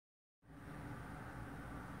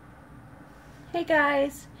Hey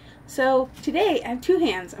guys, so today I have two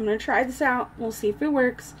hands. I'm going to try this out. We'll see if it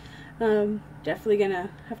works. Definitely going to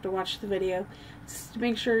have to watch the video just to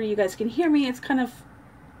make sure you guys can hear me. It's kind of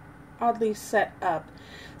oddly set up.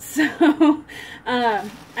 So I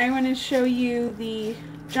want to show you the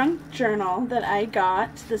junk journal that I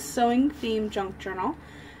got, the sewing theme junk journal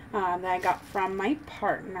that I got from my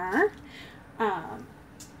partner.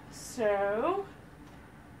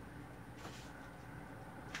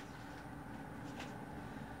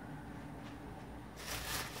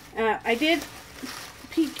 I did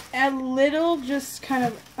peek a little, just kind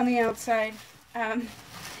of on the outside. I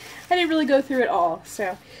didn't really go through it all,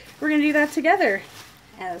 so we're going to do that together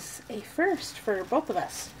as a first for both of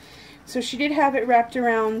us. So she did have it wrapped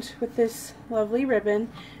around with this lovely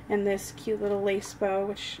ribbon and this cute little lace bow,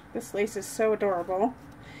 which this lace is so adorable.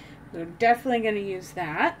 We're definitely going to use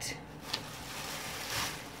that.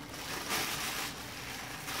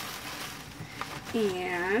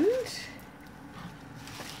 And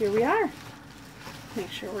here we are. Make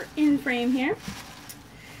sure we're in frame here.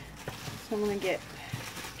 So I'm going to get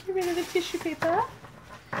rid of the tissue paper.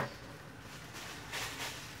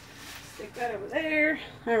 Stick that over there.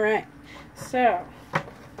 Alright, so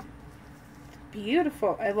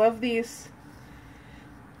beautiful. I love these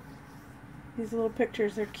little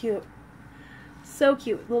pictures. They're cute. So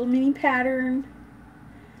cute. Little mini pattern.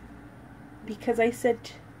 Because I said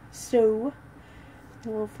so. A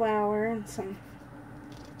little flower and some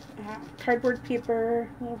cardboard paper,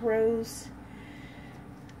 little rose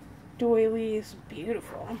doilies.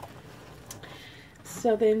 Beautiful.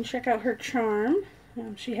 So then check out her charm.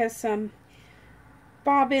 She has some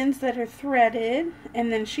bobbins that are threaded,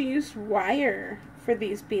 and then she used wire for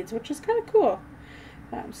these beads, which is kind of cool.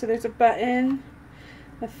 So there's a button,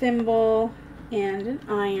 a thimble, and an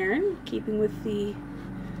iron, keeping with the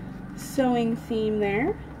sewing theme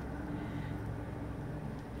there.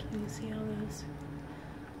 Can you see all those?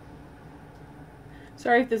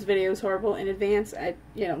 Sorry if this video is horrible in advance.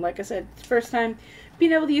 Like I said, it's the first time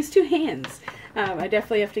being able to use two hands. I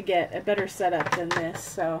definitely have to get a better setup than this.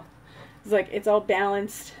 So it's like it's all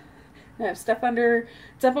balanced. I have stuff under,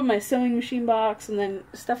 it's up on my sewing machine box, and then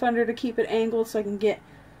stuff under to keep it angled so I can get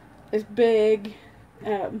this big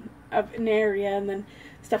of an area, and then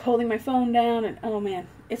stuff holding my phone down, and oh man,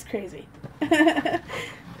 it's crazy.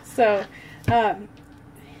 So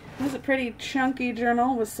this is a pretty chunky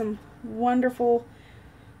journal with some wonderful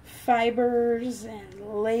fibers and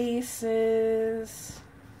laces.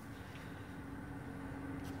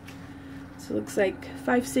 So it looks like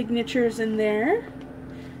 5 signatures in there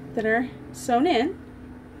that are sewn in.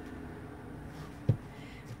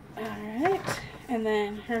 Alright, and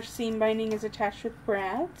then her seam binding is attached with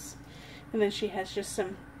brads, and then she has just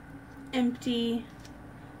some empty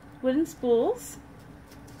wooden spools.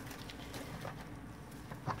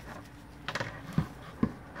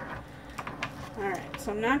 Alright,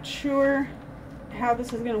 so I'm not sure how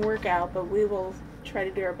this is going to work out, but we will try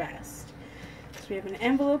to do our best. So we have an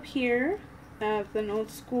envelope here of an old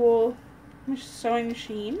school sewing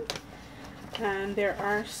machine, and there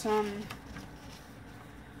are some,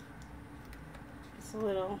 it's a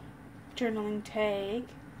little journaling tag.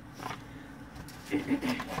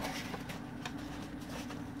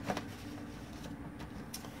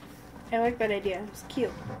 I like that idea, it's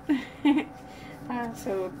cute.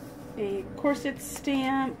 So a corset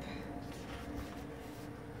stamp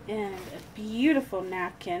and a beautiful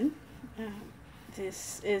napkin.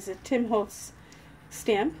 This is a Tim Holtz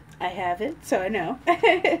stamp. I have it, so I know.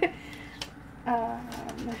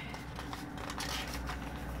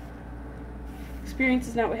 Experience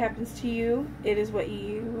is not what happens to you, it is what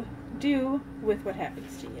you do with what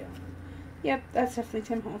happens to you. Yep, that's definitely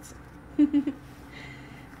Tim Holtz.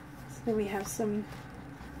 So we have some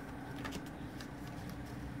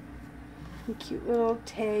cute little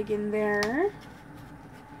tag in there.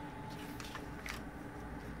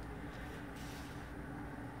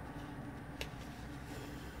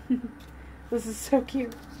 This is so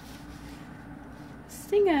cute.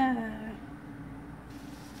 Stinger.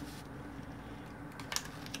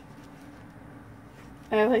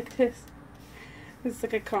 I like this. It's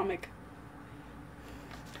like a comic.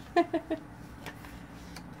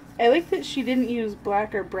 I like that she didn't use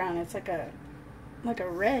black or brown. It's like a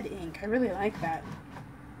red ink. I really like that.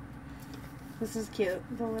 This is cute.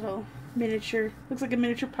 The little miniature. Looks like a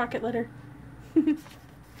miniature pocket letter. Some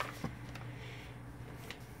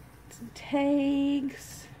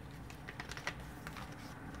tags.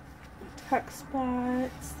 Tuck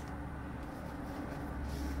spots.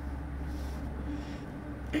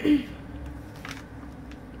 It's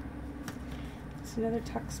another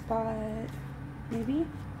tuck spot. Maybe?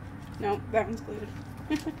 Nope, that one's glued.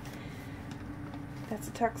 That's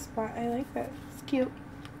a tuck spot. I like that. It's cute.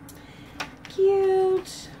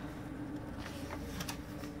 Cute.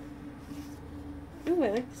 Ooh, I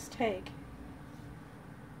like this tag.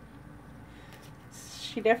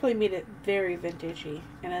 She definitely made it very vintagey,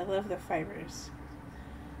 and I love the fibers.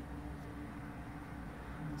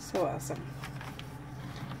 So awesome.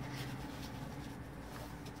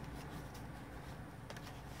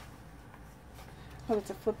 Oh, it's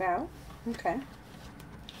a flip out. Okay.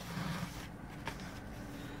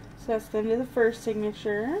 So that's the end of the first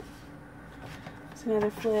signature. It's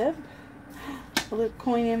another flip. A little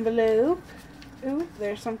coin envelope. Ooh,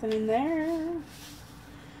 there's something in there.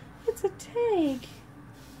 It's a tag.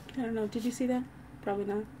 I don't know. Did you see that? Probably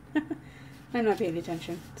not. I'm not paying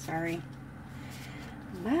attention. Sorry.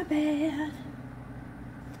 My bad.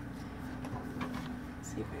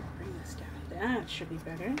 Let's see if I can bring this down. That should be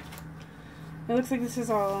better. It looks like this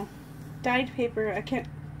is all dyed paper. I'm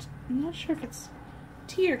not sure if it's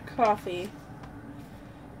tea or coffee.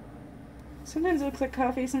 Sometimes it looks like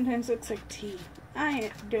coffee, sometimes it looks like tea.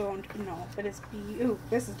 I don't know, but it's ooh,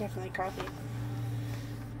 this is definitely coffee.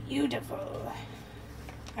 Beautiful.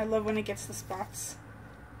 I love when it gets the spots.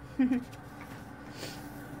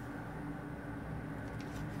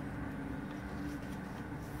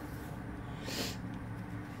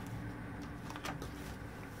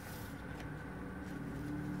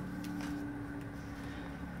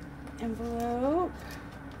 Envelope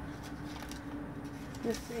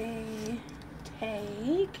with a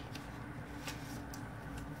tag,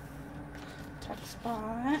 tuck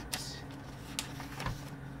spot,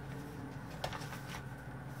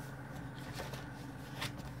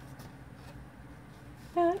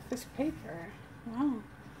 I like this paper. Wow.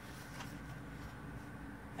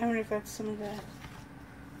 I wonder if that's some of the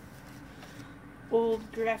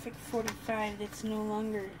old Graphic 45 that's no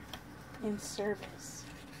longer in service.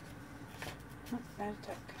 Oh, that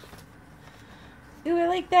took. Ooh, I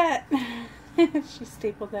like that. She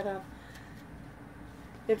stapled that up.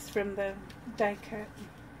 It's from the die cut,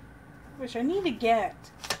 which I need to get.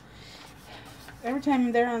 Every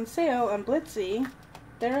time they're on sale on Blitsy,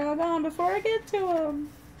 they're all gone before I get to them.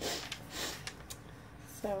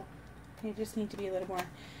 So, I just need to be a little more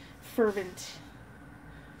fervent.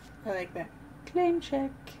 I like that. Claim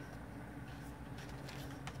check.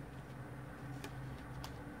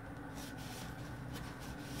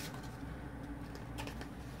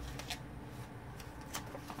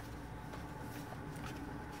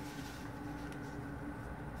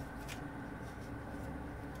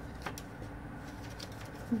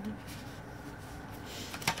 Mm-hmm.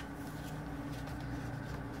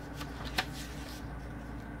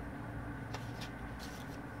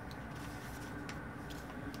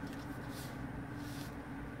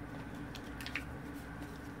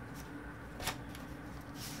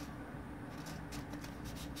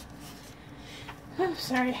 Oh,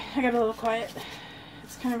 sorry, I got a little quiet.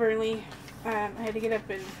 It's kind of early. I had to get up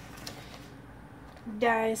and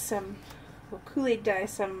dye some, well, Kool-Aid dye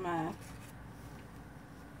some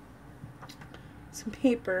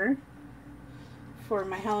paper for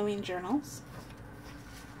my Halloween journals.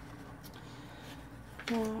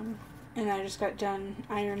 And I just got done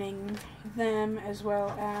ironing them, as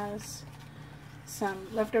well as some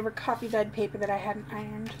leftover copy dyed paper that I hadn't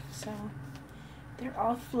ironed. So they're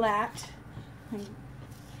all flat and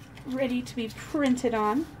ready to be printed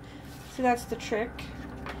on. So that's the trick.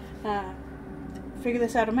 Figure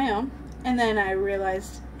this out on my own. And then I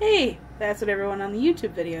realized, hey, that's what everyone on the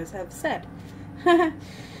YouTube videos have said. So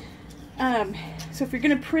if you're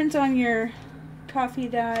going to print on your coffee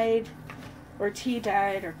dyed or tea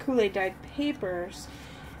dyed or Kool-Aid dyed papers,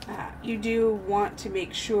 you do want to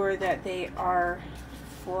make sure that they are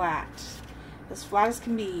flat. As flat as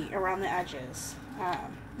can be around the edges.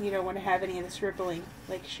 You don't want to have any of this rippling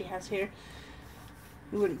like she has here.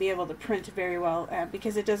 You wouldn't be able to print very well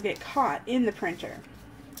because it does get caught in the printer.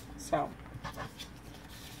 So,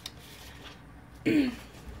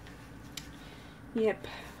 yep.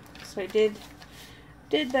 So I did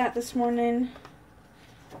that this morning.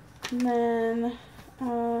 And then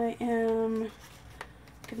I am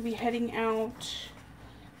going to be heading out.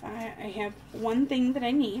 I have one thing that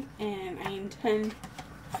I need, and I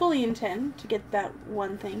fully intend to get that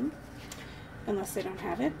one thing. Unless I don't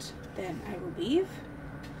have it, then I will leave.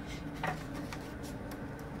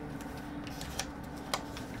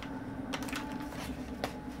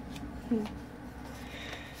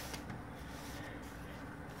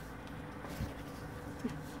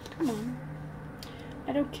 Come on.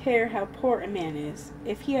 I don't care how poor a man is.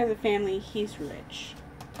 If he has a family, he's rich.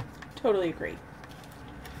 Totally agree.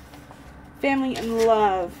 Family and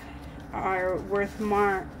love are worth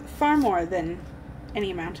far more than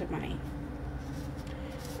any amount of money.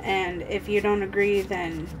 And if you don't agree,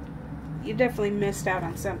 then you definitely missed out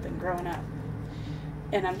on something growing up.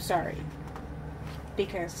 And I'm sorry,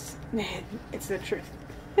 because it's the truth.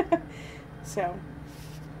 So,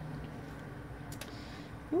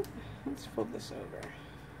 ooh, let's fold this over.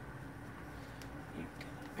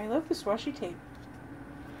 I love this washi tape.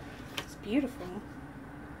 It's beautiful.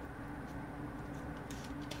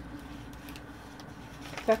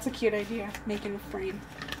 That's a cute idea, making a frame.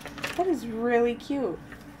 That is really cute.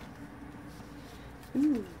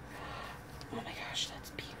 Ooh. Oh my gosh,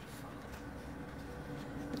 that's beautiful.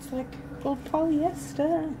 It's like old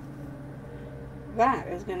polyester. That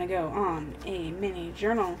is going to go on a mini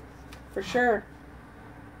journal for sure.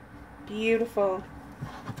 Beautiful.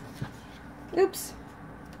 Oops.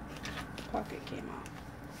 Pocket came off.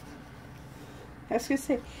 I was going to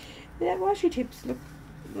say, that washi tape's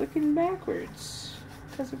looking backwards.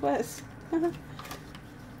 Because it was.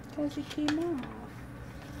 Because it came off.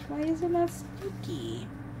 Why is it not sticky?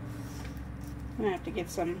 I'm going to have to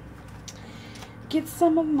get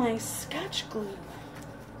some of my Scotch glue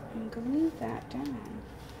and glue that down.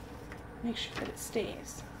 Make sure that it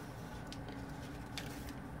stays.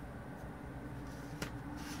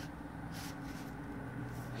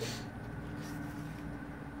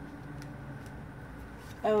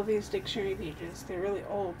 I love these dictionary pages. They're really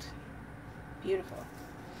old. Beautiful.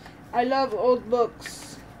 I love old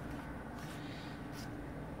books.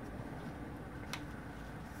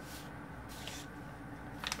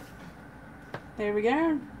 There we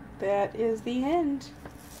go. That is the end.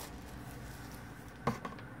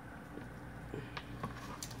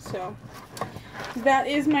 So, that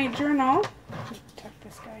is my journal. Tuck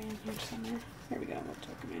this guy in here somewhere. There we go. We'll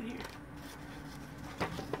tuck him in here.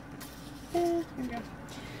 There we go.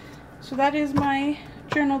 So that is my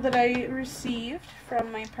journal that I received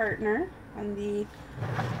from my partner on the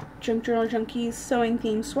Junk Journal Junkies sewing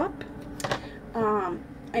theme swap.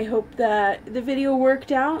 I hope that the video worked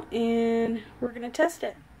out, and we're going to test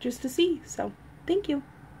it just to see. So, thank you.